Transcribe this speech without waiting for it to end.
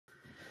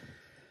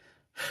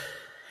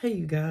Hey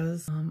you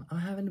guys, I'm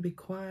having to be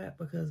quiet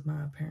because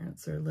my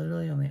parents are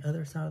literally on the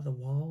other side of the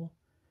wall,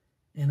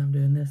 and I'm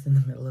doing this in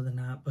the middle of the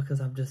night because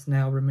I'm just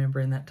now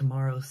remembering that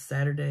tomorrow's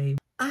Saturday.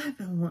 I have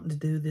been wanting to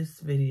do this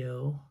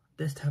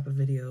type of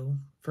video,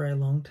 for a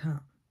long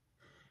time.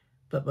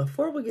 But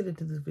before we get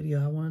into this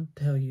video, I want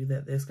to tell you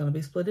that it's going to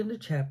be split into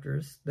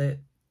chapters, that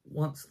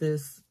once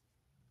this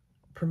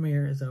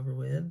premiere is over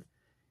with,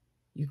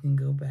 you can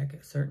go back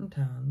at certain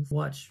times,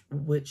 watch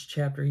which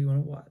chapter you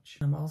want to watch.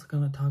 I'm also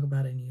going to talk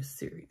about a new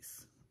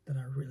series that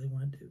I really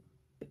want to do.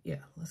 But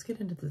yeah, let's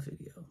get into the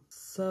video.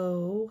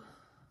 So,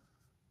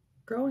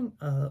 growing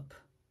up,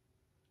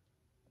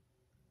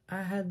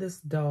 I had this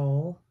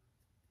doll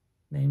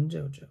named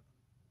JoJo.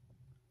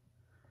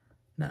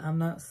 Now, I'm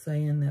not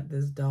saying that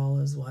this doll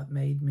is what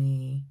made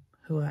me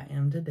who I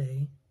am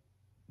today,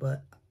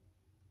 but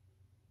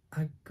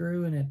I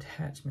grew an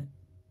attachment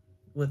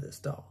with this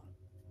doll.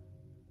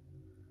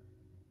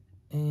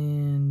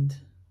 And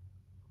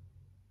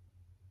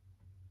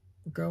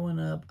growing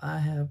up, I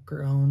have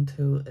grown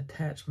to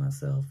attach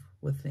myself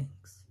with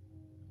things,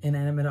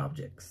 inanimate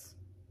objects.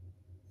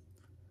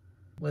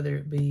 Whether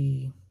it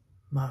be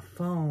my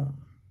phone,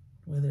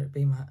 whether it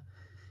be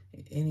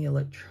any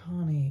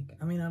electronic.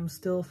 I mean, I'm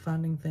still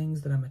finding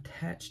things that I'm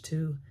attached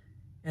to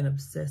and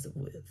obsessive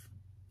with.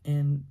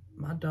 And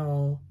my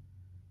doll,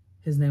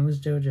 his name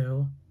was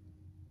JoJo.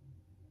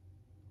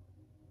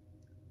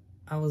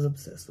 I was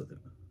obsessed with him.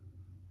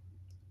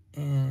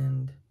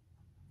 And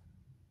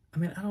I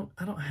mean,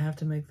 I don't have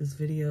to make this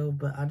video,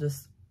 but I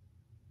just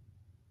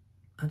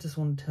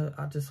want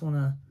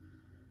to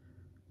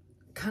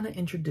kind of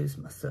introduce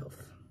myself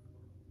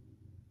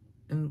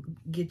and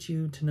get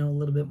you to know a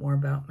little bit more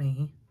about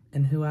me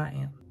and who I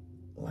am.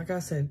 Like I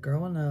said,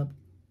 growing up,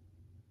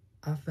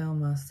 I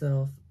found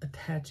myself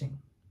attaching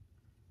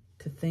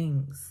to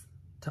things,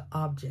 to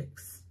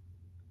objects,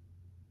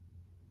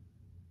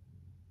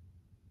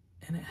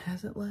 and it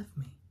hasn't left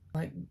me.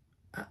 Like,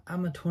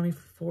 I'm a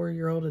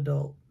 24-year-old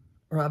adult,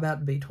 or about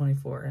to be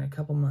 24 in a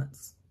couple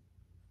months.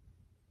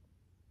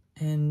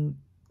 And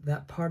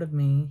that part of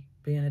me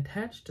being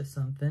attached to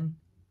something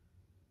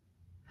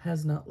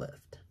has not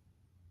left.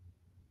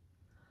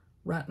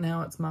 Right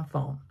now, it's my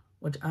phone,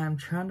 which I am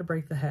trying to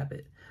break the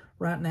habit.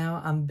 Right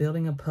now, I'm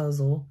building a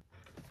puzzle.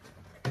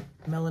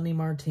 Melanie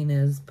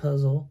Martinez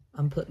puzzle.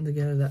 I'm putting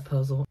together that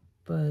puzzle.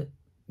 But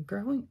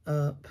growing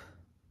up,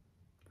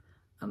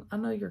 I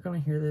know you're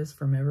going to hear this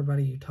from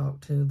everybody you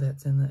talk to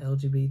that's in the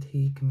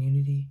LGBT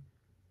community,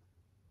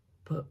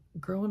 but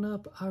growing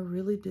up, I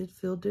really did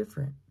feel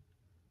different.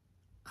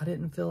 I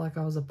didn't feel like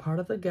I was a part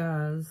of the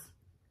guys,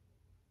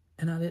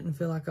 and I didn't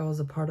feel like I was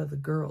a part of the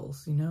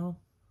girls, you know?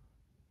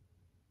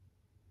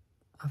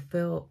 I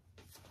felt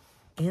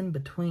in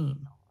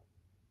between.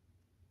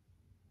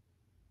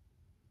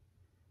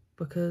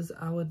 Because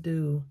I would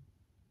do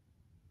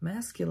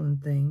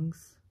masculine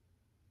things,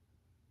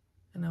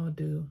 and I would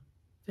do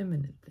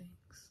feminine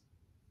things.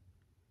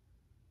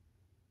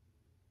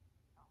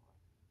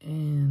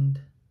 And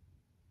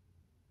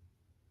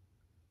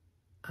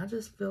I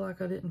just feel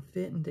like I didn't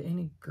fit into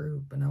any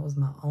group, and I was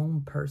my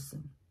own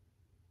person.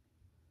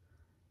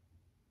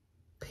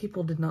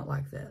 People did not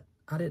like that.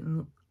 I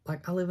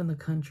live in the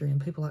country, and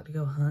people like to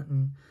go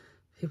hunting.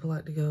 People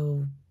like to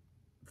go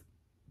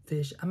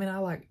fish. I mean, I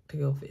like to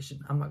go fishing.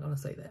 I'm not going to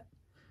say that.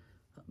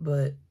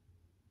 But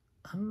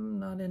I'm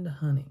not into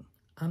hunting.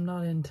 I'm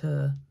not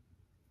into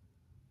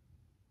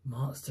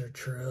monster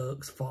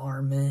trucks,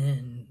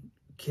 farming,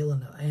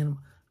 killing an animal.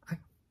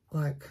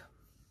 I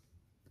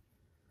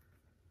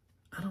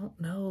don't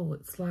know.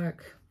 It's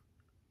like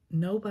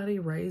nobody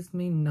raised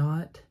me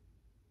not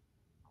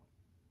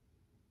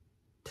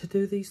to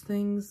do these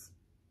things.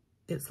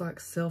 It's like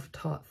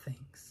self-taught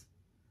things.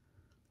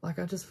 Like,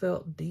 I just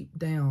felt deep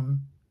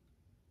down,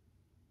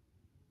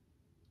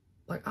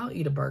 like, I'll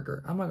eat a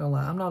burger. I'm not gonna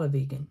lie. I'm not a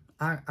vegan.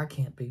 I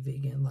can't be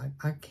vegan. Like,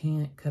 I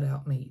can't cut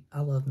out meat.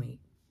 I love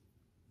meat.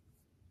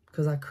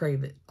 Because I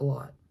crave it a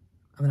lot.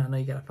 I mean, I know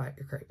you gotta fight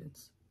your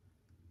cravings.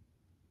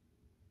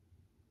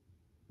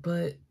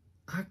 But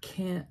I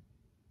can't.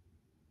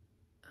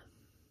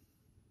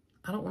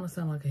 I don't want to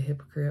sound like a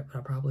hypocrite, but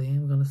I probably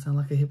am going to sound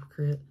like a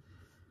hypocrite.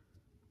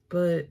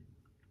 But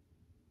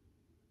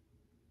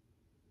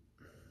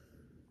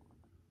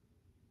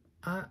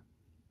I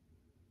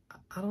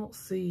don't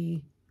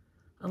see,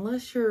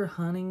 unless you're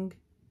hunting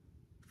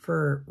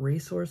for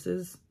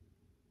resources,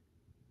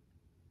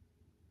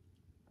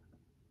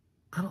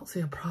 I don't see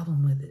a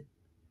problem with it.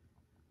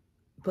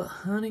 But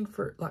hunting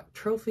for, like,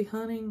 trophy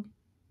hunting,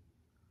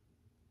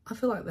 I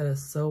feel like that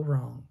is so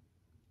wrong.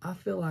 I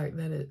feel like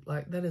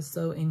that is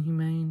so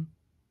inhumane.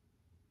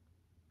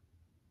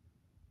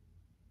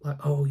 Like,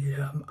 oh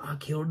yeah, I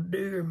killed a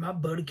deer. My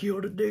buddy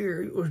killed a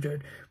deer. It was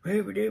just,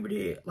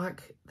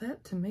 like,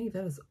 that, to me,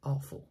 that is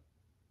awful.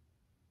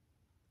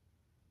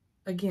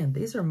 Again,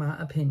 these are my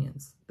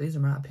opinions. These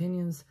are my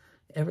opinions.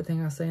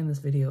 Everything I say in this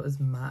video is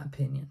my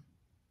opinion.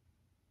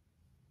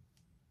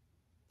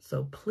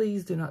 So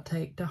please do not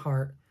take to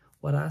heart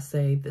what I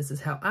say. This is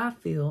how I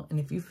feel, and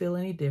if you feel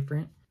any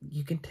different,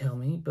 you can tell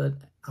me, but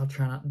I'll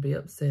try not to be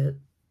upset.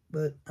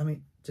 But, I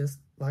mean, just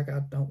like I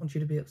don't want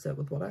you to be upset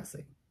with what I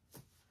see.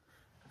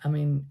 I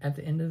mean, at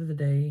the end of the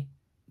day,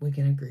 we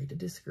can agree to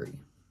disagree.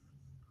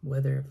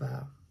 Whether if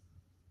I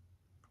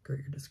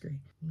agree or disagree.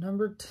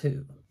 Number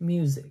 2,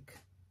 music.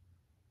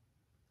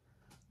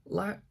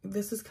 Like,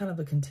 this is kind of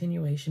a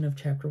continuation of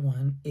chapter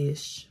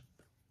 1-ish.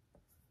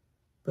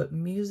 But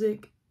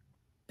music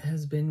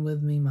has been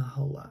with me my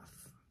whole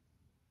life.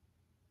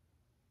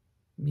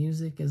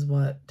 Music is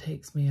what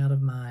takes me out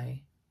of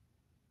my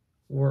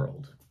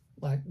world.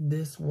 Like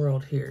this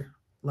world here.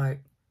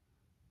 Like,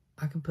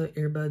 I can put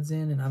earbuds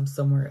in and I'm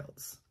somewhere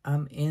else.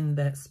 I'm in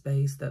that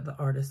space that the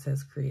artist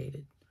has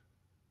created.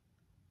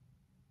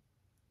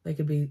 They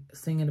could be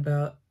singing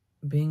about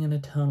being in a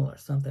tunnel or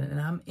something, and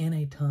I'm in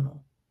a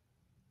tunnel.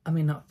 I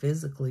mean, not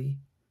physically,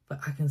 but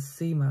I can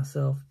see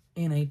myself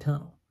in a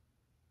tunnel.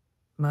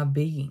 My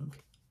being.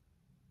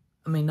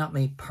 I mean, not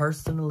me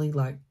personally,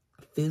 like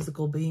a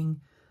physical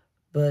being,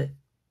 but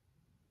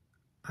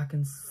I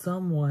can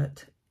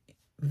somewhat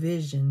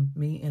vision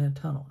me in a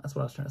tunnel. That's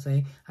what I was trying to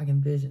say. I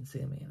can vision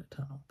seeing me in a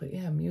tunnel. But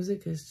yeah,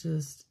 music is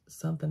just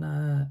something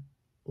I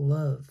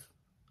love.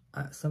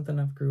 Something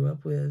I've grew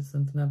up with,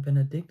 something I've been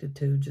addicted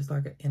to, just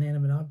like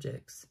inanimate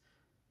objects.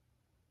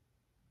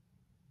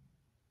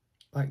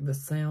 Like the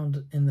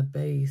sound and the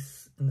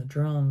bass and the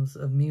drums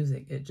of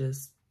music, it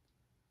just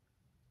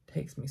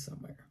takes me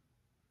somewhere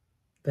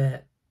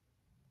that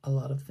a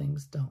lot of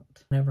things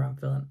don't. Whenever I'm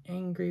feeling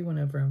angry,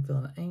 whenever I'm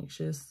feeling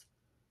anxious,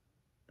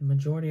 the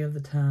majority of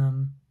the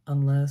time,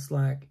 unless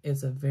like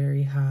it's a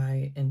very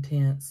high,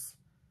 intense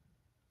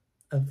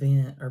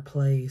event or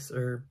place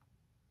or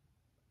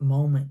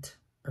moment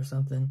or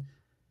something,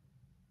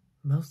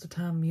 most of the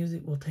time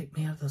music will take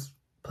me out of those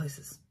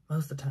places.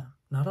 Most of the time.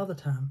 Not all the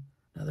time.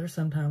 Now there's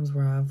some times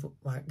where I've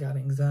like got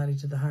anxiety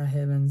to the high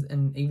heavens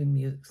and even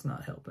music's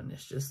not helping.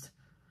 It's just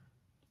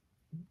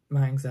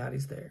my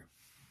anxiety's there.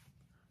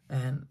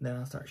 And then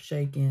I start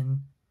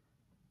shaking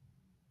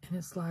and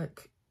it's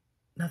like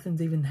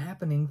nothing's even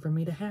happening for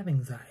me to have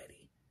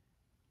anxiety.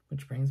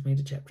 Which brings me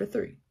to chapter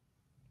 3.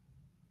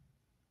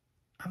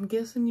 I'm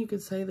guessing you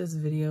could say this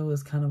video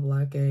is kind of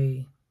like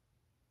a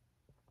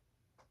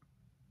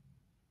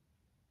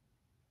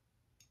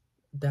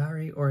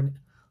diary or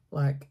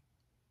like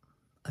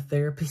a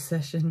therapy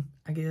session,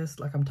 I guess.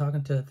 Like I'm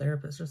talking to a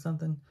therapist or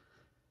something.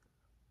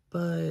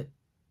 But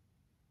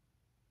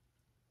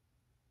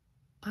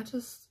I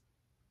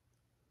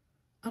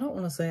don't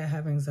want to say I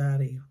have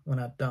anxiety when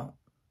I don't.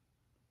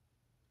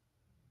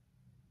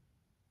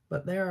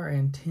 But there are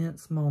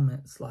intense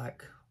moments,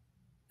 like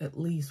at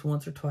least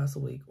once or twice a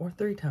week, or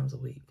 3 times a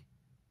week,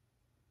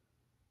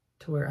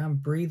 to where I'm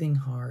breathing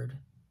hard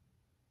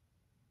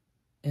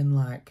and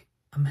like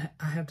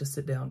I have to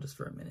sit down just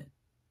for a minute.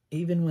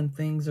 Even when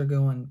things are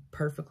going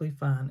perfectly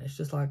fine, it's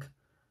just like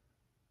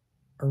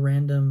a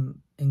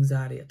random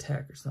anxiety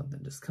attack or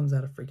something just comes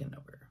out of freaking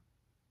nowhere.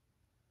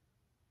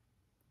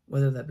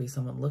 Whether that be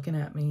someone looking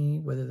at me,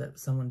 whether that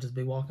someone just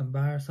be walking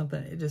by or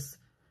something,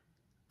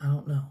 I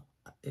don't know.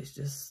 It's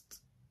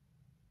just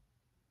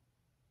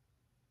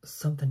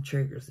something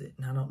triggers it,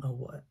 and I don't know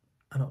what.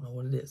 I don't know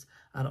what it is.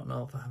 I don't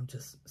know if I'm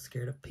just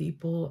scared of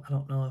people. I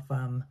don't know if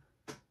I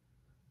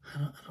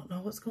don't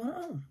know what's going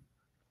on.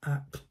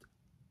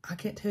 I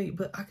can't tell you,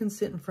 but I can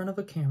sit in front of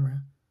a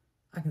camera.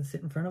 I can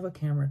sit in front of a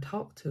camera,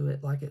 talk to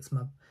it like it's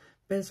my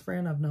best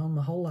friend I've known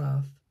my whole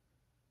life,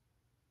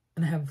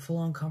 and have a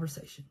full-on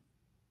conversation.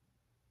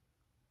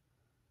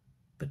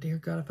 But dear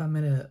God, if I'm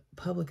at a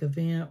public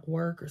event,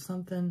 work, or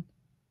something,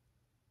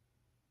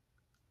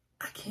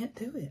 I can't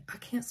do it. I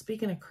can't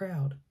speak in a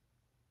crowd.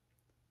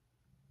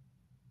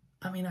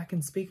 I mean, I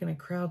can speak in a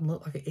crowd and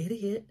look like an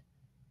idiot,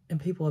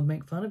 and people would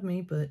make fun of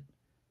me, but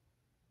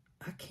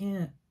I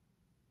can't.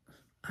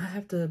 I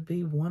have to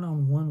be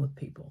one-on-one with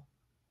people.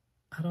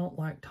 I don't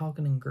like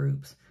talking in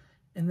groups.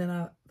 And then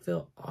I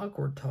feel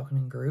awkward talking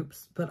in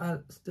groups, but I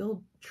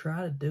still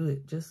try to do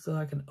it just so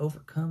I can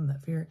overcome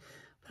that fear.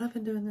 But I've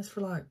been doing this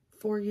for like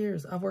 4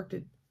 years. I've worked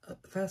at a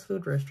fast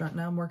food restaurant.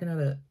 Now I'm working at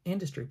an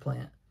industry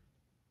plant.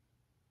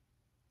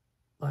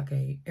 Like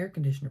a air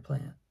conditioner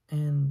plant.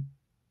 And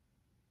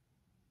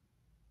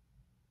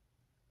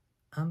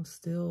I'm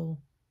still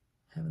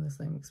having the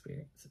same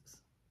experiences.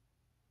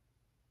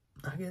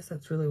 I guess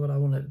that's really what I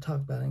wanted to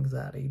talk about,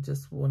 anxiety.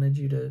 Just wanted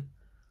you to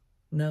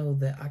know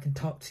that I can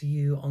talk to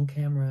you on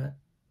camera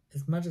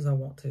as much as I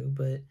want to,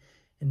 but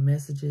in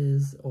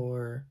messages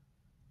or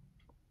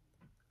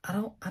I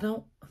don't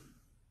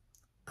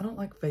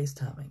like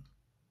FaceTiming.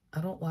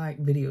 I don't like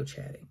video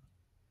chatting.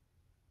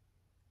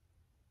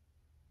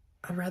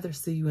 I'd rather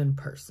see you in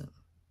person.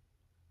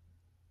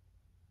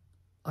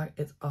 Like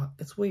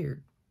it's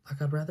weird. Like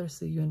I'd rather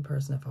see you in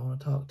person if I want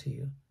to talk to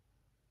you.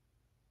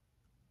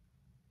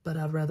 But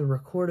I'd rather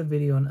record a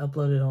video and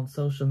upload it on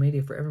social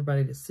media for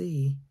everybody to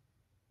see.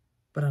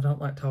 But I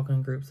don't like talking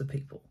in groups of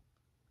people.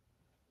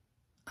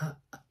 I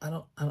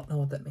don't know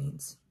what that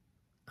means.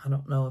 I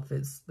don't know if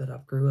it's that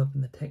I've grew up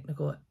in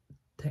the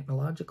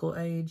technological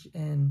age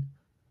and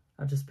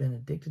I've just been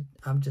addicted.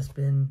 I've just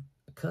been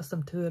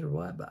accustomed to it or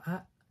what, but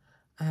I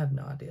have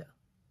no idea.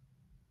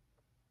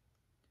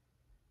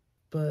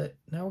 But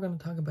now we're going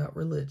to talk about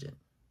religion.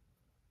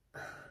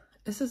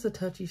 This is a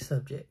touchy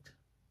subject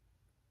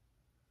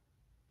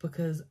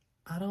because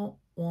I don't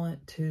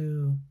want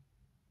to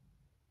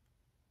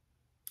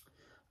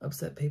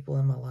upset people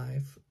in my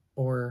life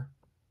or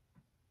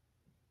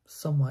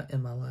somewhat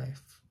in my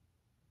life,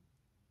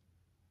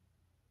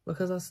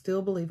 because I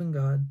still believe in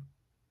God.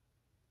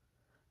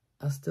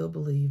 I still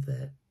believe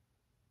that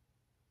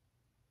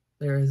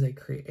there is a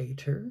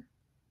creator.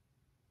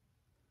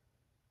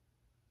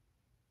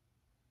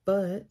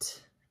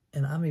 But,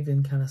 and I'm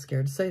even kind of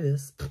scared to say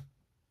this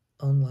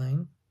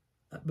online,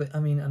 but I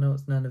mean, I know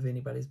it's none of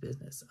anybody's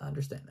business. I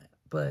understand that.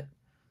 But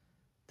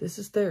this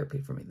is therapy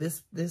for me.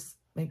 This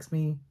makes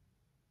me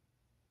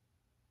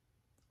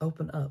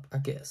open up, I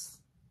guess.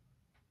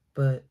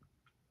 But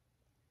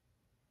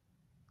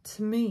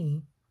to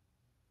me,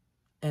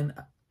 and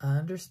I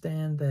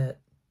understand that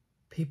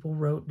people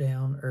wrote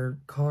down or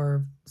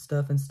carved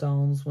stuff in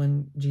stones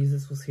when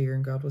Jesus was here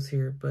and God was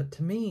here, but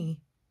to me,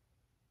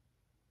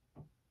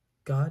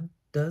 God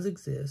does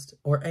exist,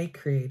 or a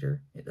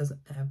creator. It doesn't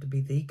have to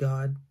be the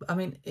God. I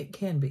mean, it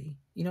can be.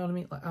 You know what I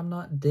mean? Like, I'm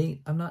not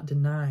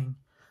denying.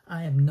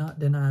 I am not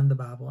denying the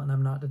Bible, and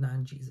I'm not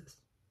denying Jesus.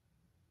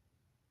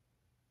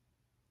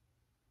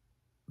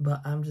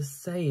 But I'm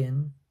just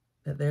saying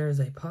that there is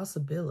a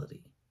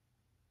possibility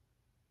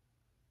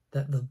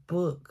that the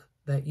book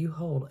that you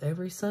hold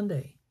every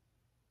Sunday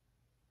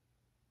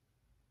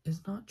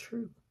is not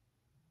true.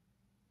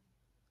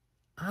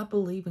 I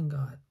believe in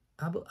God.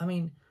 I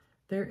mean,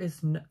 there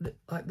is no,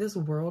 like, this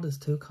world is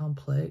too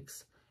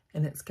complex,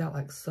 and it's got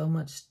like so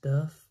much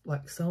stuff,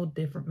 like so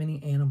different,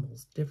 many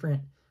animals,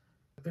 different,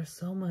 there's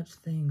so much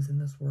things in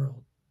this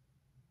world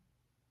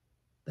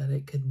that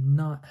it could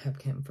not have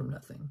come from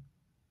nothing.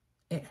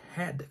 It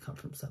had to come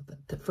from something.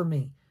 For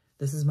me,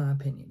 this is my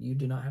opinion. You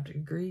do not have to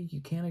agree. You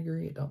can't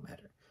agree. It don't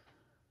matter.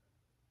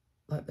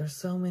 Like, there's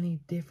so many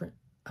different,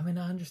 I mean,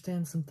 I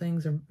understand some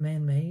things are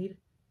man-made,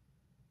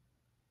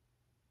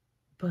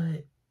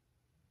 but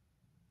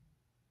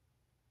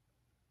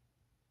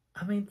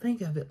I mean,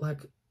 think of it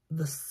like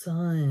the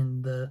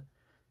sun, the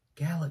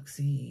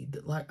galaxy.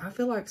 Like, I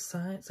feel like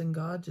science and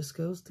God just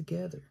goes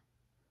together.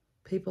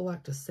 People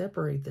like to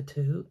separate the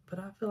two, but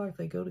I feel like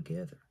they go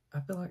together.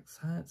 I feel like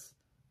science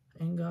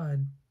and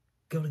God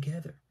go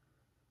together.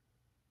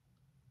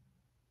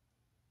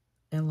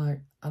 And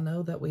like, I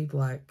know that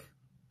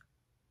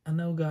I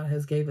know God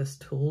has gave us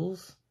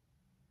tools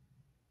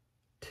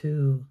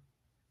to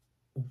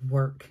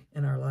work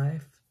in our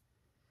life.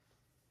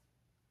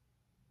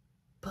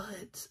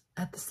 But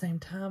at the same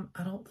time,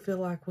 I don't feel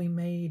like we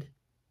made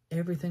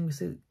everything we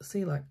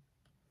see. Like,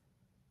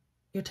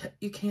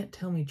 you can't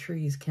tell me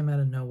trees came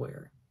out of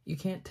nowhere. You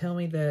can't tell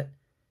me that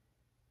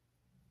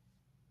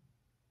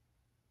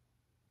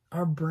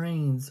our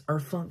brains are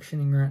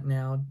functioning right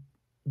now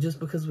just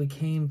because we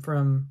came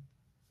from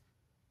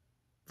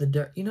the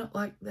dirt. You know,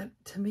 like, that,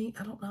 to me,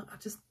 I don't know.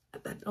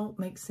 That don't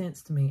make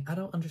sense to me. I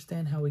don't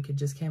understand how we could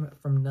just came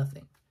from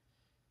nothing.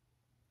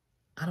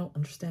 I don't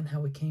understand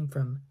how we came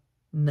from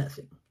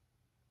nothing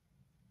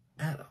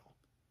at all.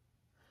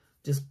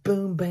 Just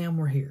boom, bam,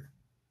 we're here.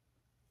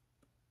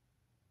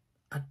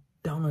 I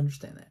don't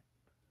understand that.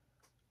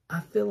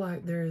 I feel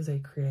like there is a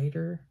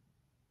creator,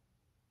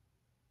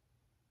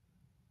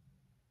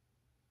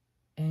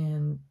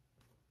 and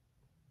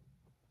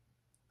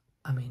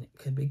I mean, it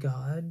could be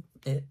God.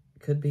 It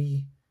could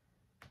be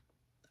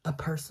a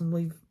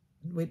person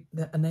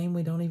a name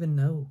we don't even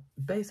know.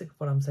 Basically,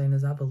 what I'm saying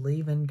is I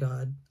believe in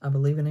God. I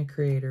believe in a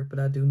creator, but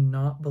I do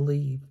not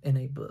believe in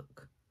a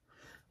book.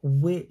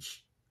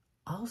 Which,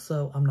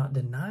 also, I'm not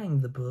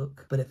denying the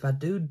book, but if I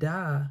do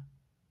die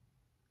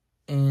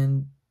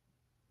and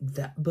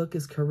that book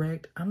is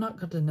correct, I'm not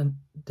going to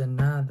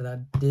deny that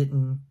I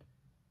didn't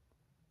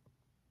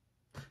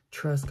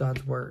trust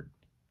God's word.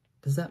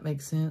 Does that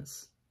make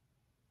sense?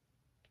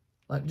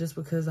 Like, just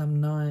because I'm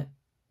not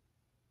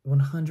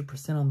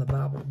 100% on the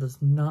Bible does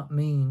not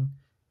mean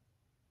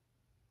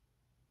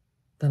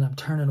that I'm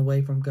turning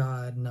away from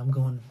God and I'm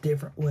going a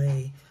different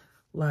way.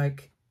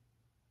 Like,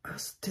 I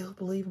still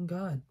believe in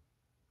God.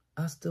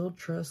 I still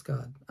trust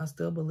God. I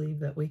still believe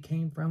that we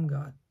came from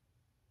God.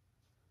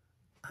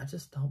 I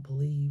just don't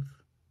believe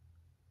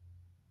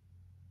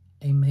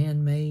a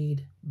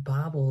man-made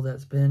Bible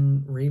that's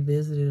been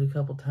revisited a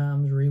couple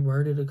times,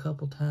 reworded a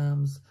couple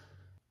times.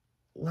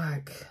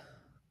 Like,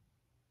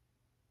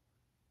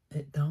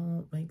 it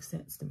don't make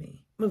sense to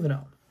me. Moving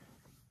on.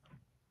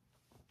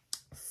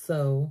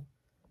 So,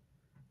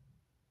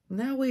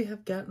 now we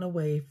have gotten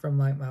away from,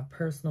 like, my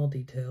personal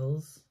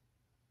details.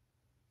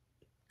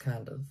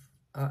 Kind of.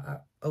 I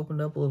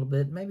opened up a little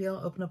bit. Maybe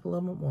I'll open up a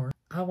little bit more.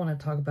 I want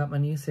to talk about my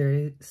new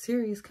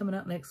series coming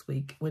out next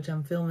week, which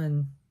I'm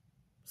filming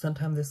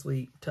sometime this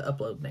week to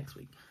upload next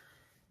week.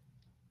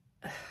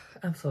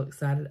 I'm so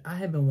excited. I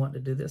have been wanting to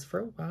do this for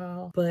a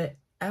while. But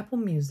Apple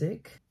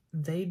Music,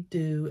 they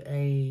do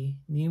a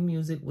new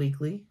music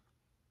weekly.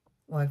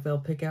 Like, they'll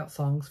pick out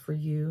songs for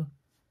you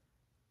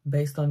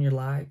based on your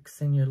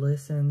likes and your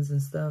listens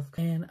and stuff.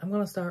 And I'm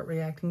going to start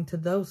reacting to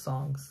those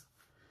songs.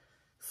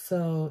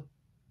 So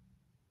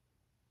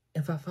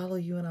if I follow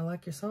you and I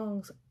like your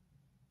songs,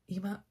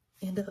 you might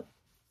end up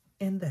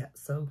in that.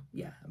 So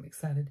yeah, I'm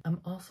excited.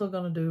 I'm also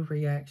going to do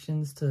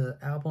reactions to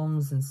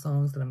albums and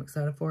songs that I'm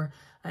excited for.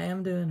 I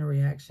am doing a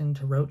reaction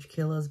to Roach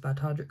Killers by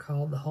Todrick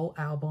Hall, the whole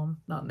album.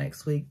 Not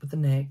next week, but the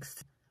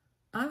next.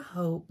 I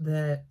hope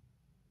that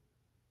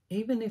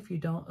even if you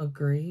don't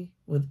agree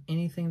with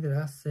anything that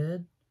I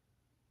said,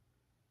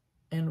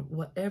 and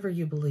whatever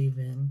you believe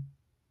in,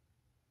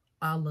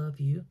 I love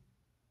you.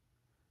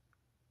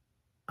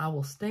 I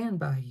will stand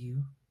by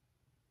you.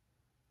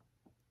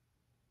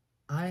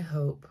 I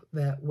hope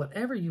that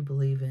whatever you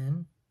believe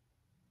in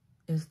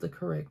is the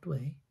correct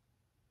way.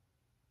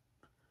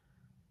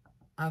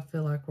 I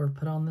feel like we're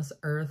put on this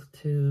earth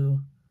to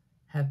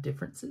have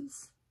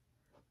differences.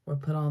 We're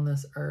put on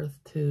this earth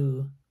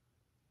to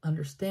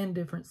understand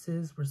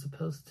differences. We're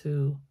supposed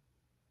to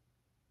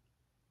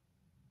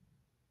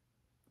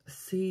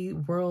see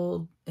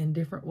world in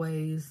different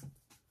ways.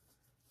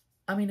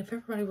 I mean, if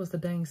everybody was the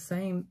dang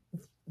same,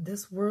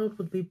 this world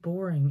would be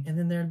boring, and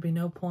then there'd be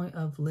no point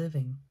of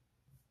living.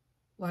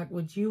 Like,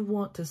 would you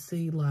want to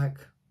see like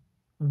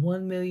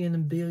 1 million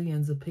and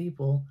billions of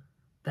people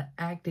that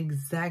act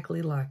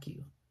exactly like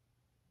you?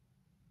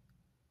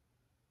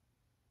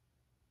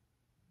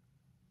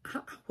 I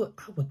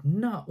would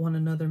not want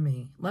another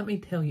me. Let me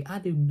tell you, I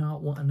do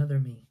not want another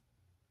me.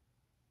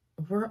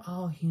 We're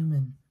all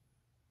human.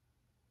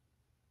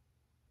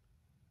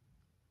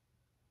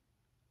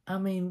 I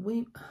mean,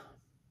 we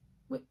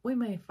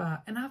may fight,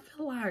 and I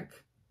feel like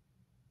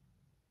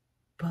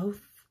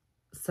both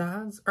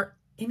sides, or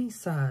any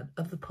side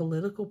of the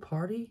political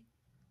party,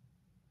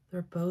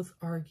 they're both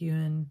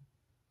arguing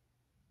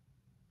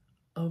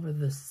over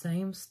the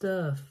same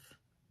stuff,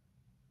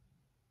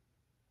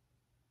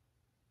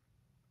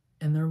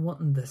 and they're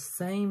wanting the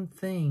same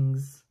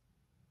things,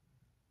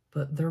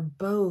 but they're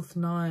both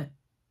not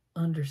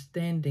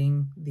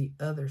understanding the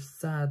other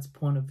side's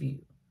point of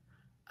view.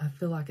 I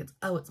feel like it's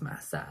my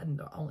side and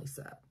the only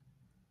side.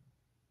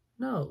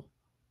 No,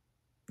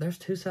 there's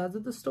two sides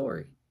of the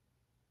story.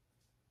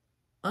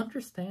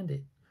 Understand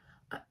it.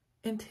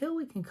 Until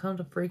we can come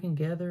to freaking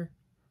together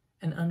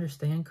and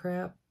understand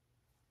crap,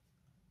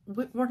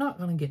 we're not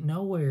going to get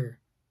nowhere.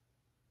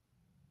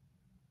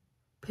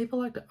 People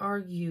like to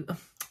argue,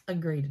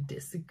 agree to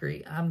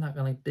disagree. I'm not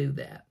going to do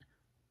that.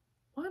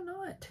 Why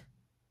not?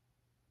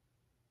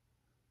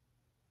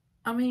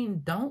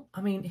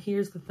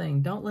 Here's the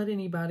thing. Don't let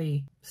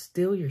anybody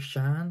steal your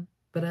shine,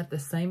 but at the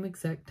same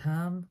exact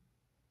time,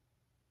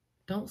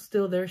 don't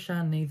steal their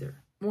shine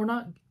neither. We're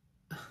not,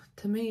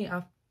 to me,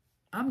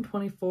 I'm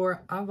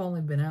 24. I've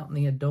only been out in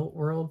the adult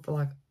world for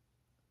like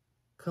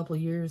a couple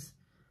of years.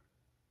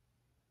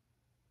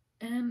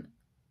 And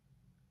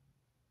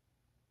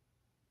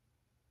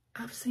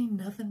I've seen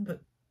nothing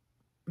but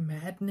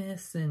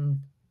madness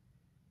and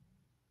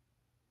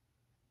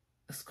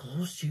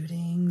school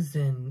shootings,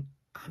 and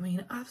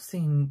I've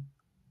seen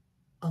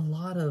a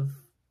lot of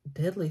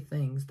deadly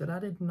things that I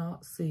did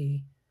not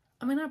see.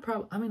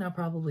 I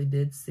probably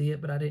did see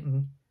it, but I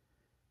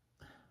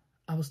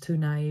was too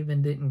naive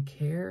and didn't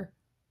care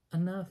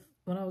enough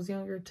when I was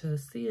younger to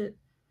see it.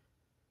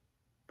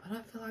 But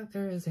I feel like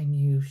there is a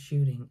new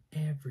shooting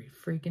every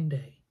freaking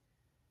day.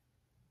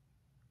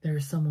 There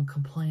is someone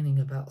complaining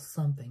about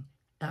something.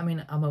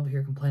 I'm over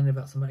here complaining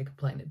about somebody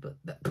complaining, but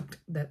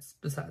that's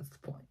besides the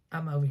point.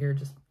 I'm over here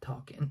just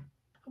talking.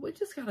 We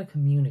just gotta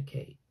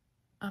communicate.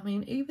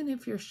 Even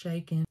if you're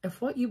shaken, if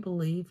what you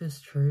believe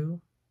is true,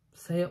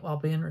 say it while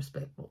being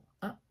respectful.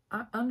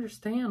 I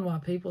understand why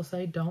people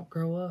say don't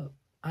grow up.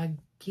 I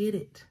get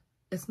it.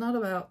 It's not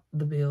about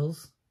the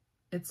bills.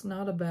 It's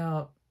not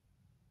about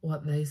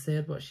what they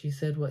said, what she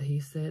said, what he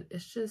said.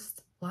 It's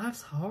just,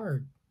 life's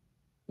hard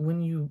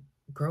when you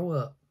grow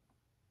up.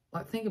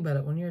 Like, think about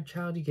it. When you're a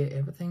child, you get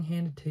everything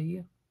handed to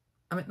you.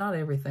 Not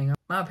everything.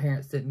 My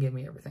parents didn't give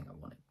me everything I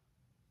wanted.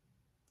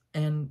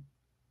 And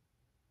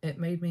it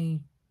made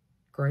me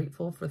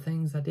grateful for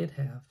things I did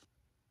have.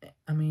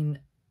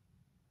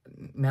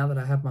 Now that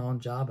I have my own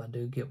job, I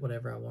do get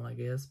whatever I want, I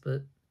guess.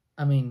 But,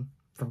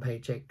 from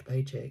paycheck to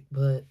paycheck.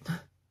 But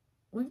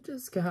we've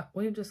just got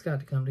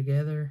to come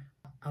together.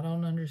 I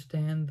don't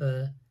understand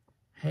the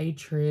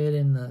hatred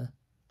and the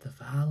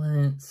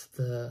violence,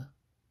 the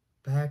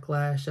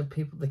backlash of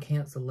people, the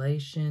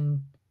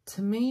cancellation.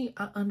 To me,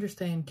 I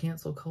understand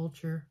cancel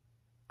culture.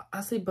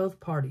 I see both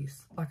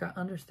parties. Like, I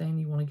understand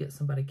you want to get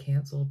somebody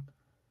canceled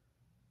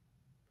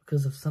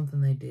because of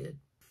something they did.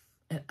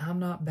 And I'm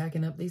not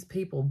backing up these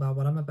people by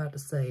what I'm about to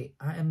say.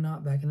 I am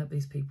not backing up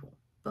these people.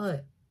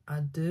 But I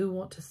do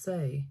want to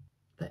say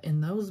that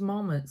in those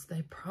moments,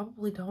 they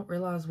probably don't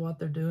realize what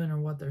they're doing or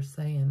what they're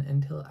saying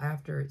until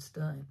after it's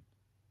done.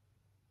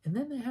 And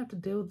then they have to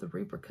deal with the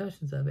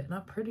repercussions of it. And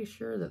I'm pretty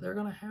sure that they're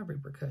going to have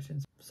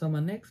repercussions. So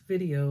my next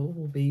video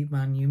will be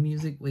my New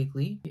Music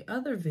Weekly. The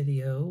other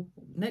video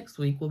next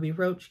week will be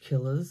Roach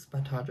Killers by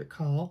Todrick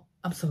Hall.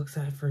 I'm so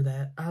excited for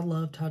that. I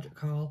love Todrick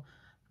Hall.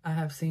 I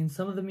have seen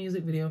some of the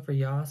music video for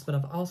Yas, but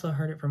I've also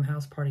heard it from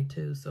House Party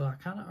too, so I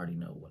kind of already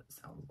know what it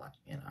sounds like,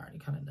 and I already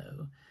kind of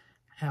know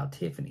how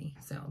Tiffany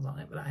sounds on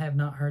it, but I have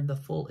not heard the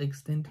full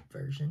extended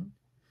version,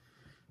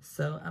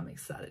 so I'm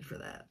excited for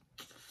that.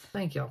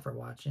 Thank y'all for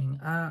watching.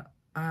 I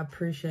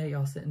appreciate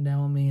y'all sitting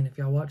down with me, and if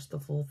y'all watched the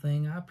full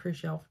thing, I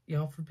appreciate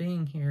y'all for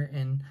being here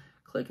and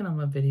clicking on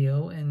my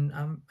video, and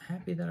I'm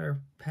happy that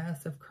our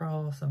paths have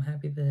crossed. I'm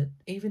happy that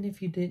even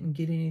if you didn't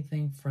get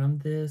anything from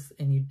this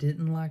and you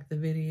didn't like the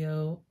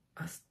video,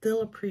 I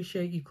still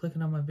appreciate you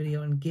clicking on my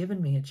video and giving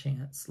me a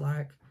chance.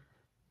 Like,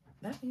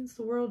 that means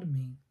the world to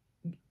me.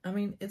 I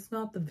mean, it's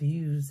not the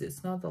views,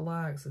 it's not the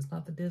likes, it's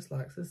not the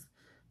dislikes, it's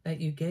that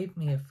you gave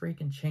me a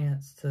freaking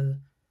chance to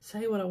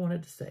say what I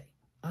wanted to say.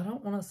 I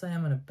don't want to say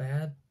I'm in a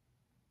bad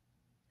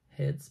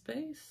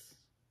headspace,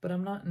 but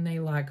I'm not in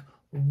a, like,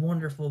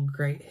 wonderful,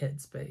 great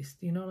headspace.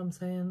 Do you know what I'm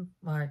saying?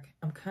 Like,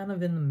 I'm kind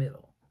of in the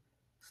middle.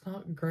 It's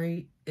not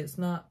great. It's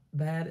not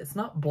bad. It's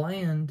not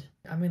bland.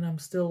 I mean, I'm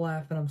still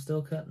laughing. I'm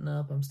still cutting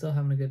up. I'm still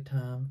having a good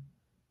time.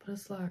 But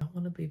it's like, I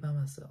want to be by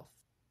myself.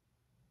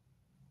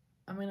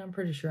 I mean, I'm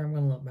pretty sure I'm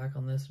going to look back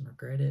on this and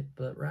regret it.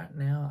 But right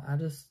now, I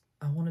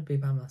want to be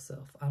by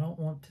myself. I don't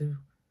want to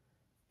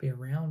be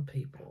around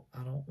people.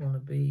 I don't want to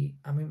be,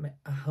 I mean,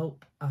 I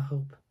hope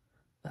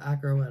that I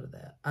grow out of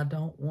that. I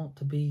don't want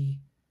to be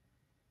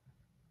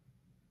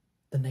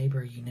the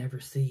neighbor you never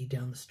see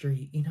down the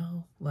street, you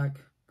know? Like,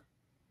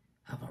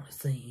 I've only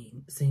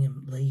seen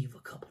him leave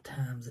a couple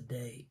times a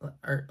day,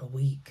 or a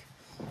week.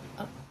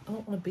 I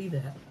don't want to be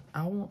that.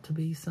 I want to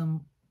be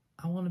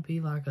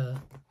like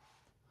a,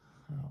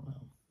 I don't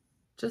know,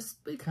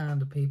 just be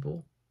kind to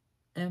people.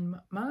 And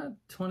my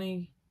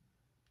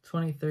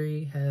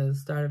 2023 has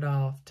started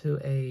off to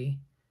a,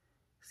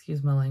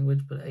 excuse my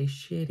language, but a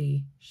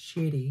shitty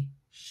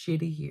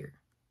year.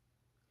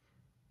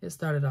 It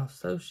started off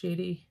so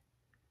shitty.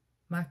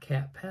 My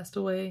cat passed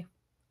away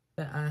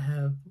that I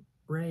have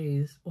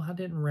raised. Well, I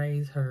didn't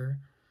raise her.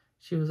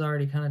 She was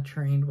already kind of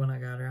trained when I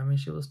got her. I mean,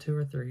 she was 2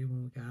 or 3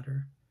 when we got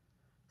her.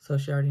 So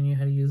she already knew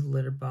how to use a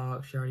litter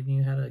box. She already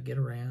knew how to get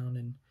around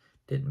and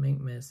didn't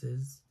make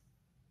messes.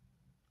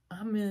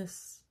 I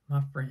miss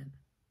my friend.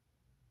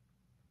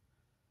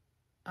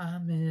 I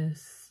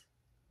miss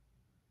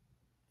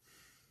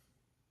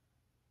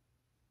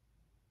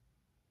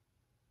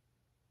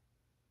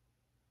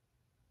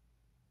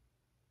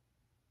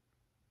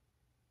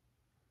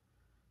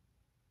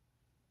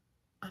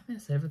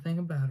everything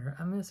about her.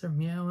 I miss her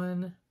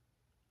meowing.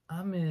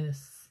 I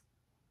miss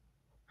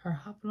her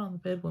hopping on the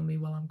bed with me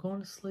while I'm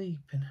going to sleep,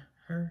 and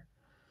her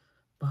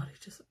body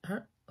just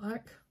hurt.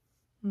 Like,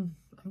 I'm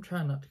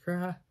trying not to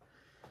cry.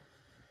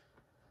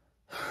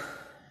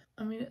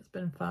 I mean, it's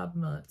been 5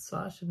 months, so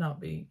I should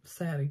not be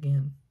sad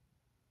again.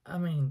 I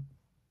mean,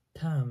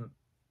 time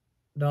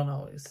don't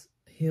always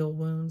heal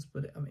wounds,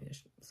 but I mean,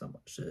 it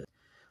somewhat should.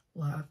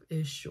 Life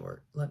is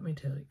short, let me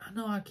tell you. I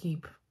know I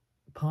keep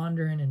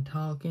pondering and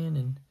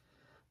talking,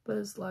 but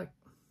it's like,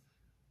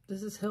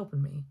 this is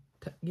helping me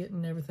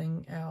getting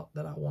everything out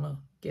that I want to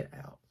get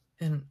out.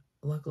 And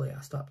luckily, I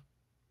stopped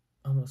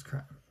almost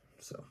crying,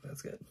 so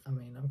that's good. I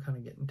mean, I'm kind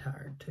of getting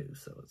tired too,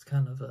 so it's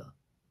kind of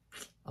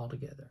all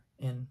together.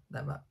 And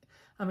that might,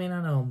 I mean,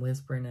 I know I'm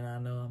whispering and I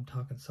know I'm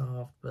talking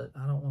soft, but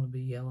I don't want to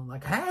be yelling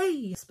like,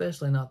 hey!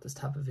 Especially not this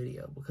type of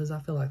video, because I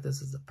feel like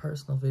this is a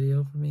personal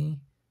video for me,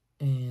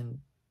 and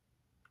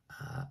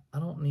I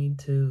don't need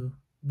to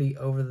be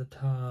over the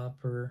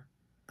top, or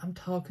I'm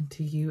talking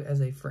to you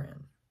as a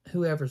friend,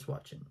 whoever's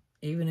watching.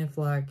 Even if,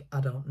 like,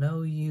 I don't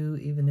know you,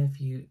 even if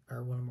you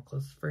are one of my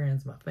closest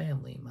friends, my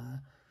family, my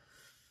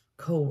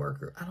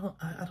co-worker, I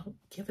don't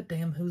give a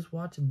damn who's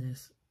watching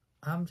this.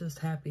 I'm just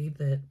happy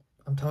that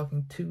I'm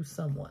talking to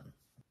someone,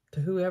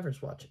 to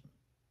whoever's watching.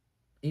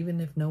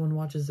 Even if no one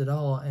watches at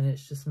all and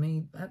it's just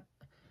me, that's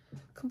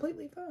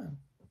completely fine.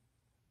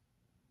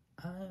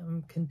 I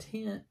am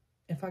content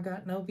if I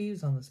got no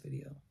views on this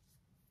video.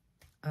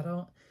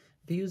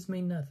 Views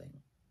mean nothing.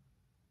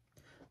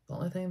 The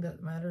only thing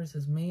that matters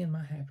is me and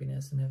my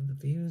happiness, and if the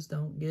views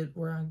don't get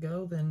where I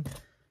go, then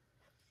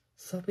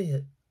so be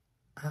it.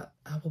 I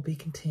will be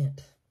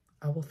content.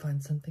 I will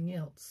find something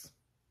else.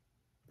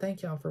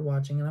 Thank y'all for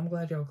watching, and I'm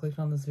glad y'all clicked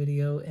on this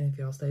video, and if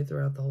y'all stayed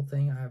throughout the whole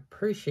thing, I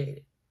appreciate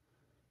it.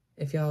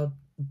 If y'all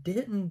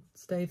didn't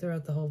stay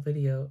throughout the whole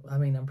video, I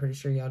mean, I'm pretty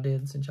sure y'all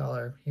did, since y'all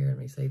are hearing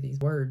me say these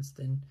words,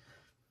 then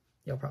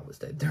y'all probably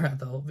stayed throughout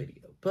the whole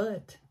video.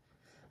 But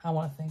I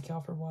want to thank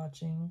y'all for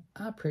watching.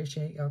 I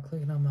appreciate y'all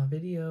clicking on my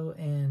video,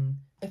 and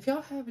if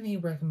y'all have any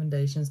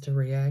recommendations to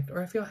react,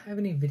 or if y'all have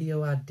any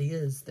video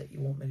ideas that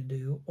you want me to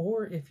do,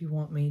 or if you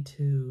want me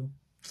to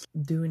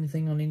do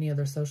anything on any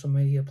other social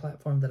media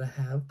platform that I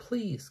have,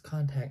 please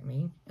contact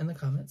me in the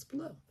comments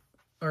below,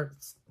 or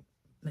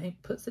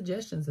put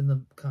suggestions in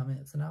the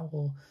comments, and I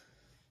will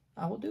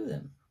do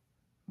them,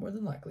 more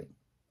than likely.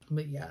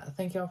 But yeah,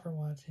 thank y'all for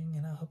watching,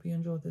 and I hope you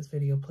enjoyed this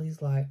video.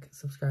 Please like,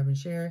 subscribe, and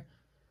share.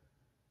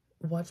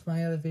 Watch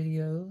my other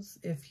videos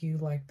if you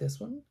like this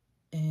one,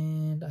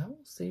 and I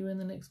will see you in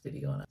the next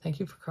video. And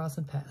thank you for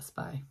crossing paths.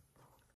 Bye.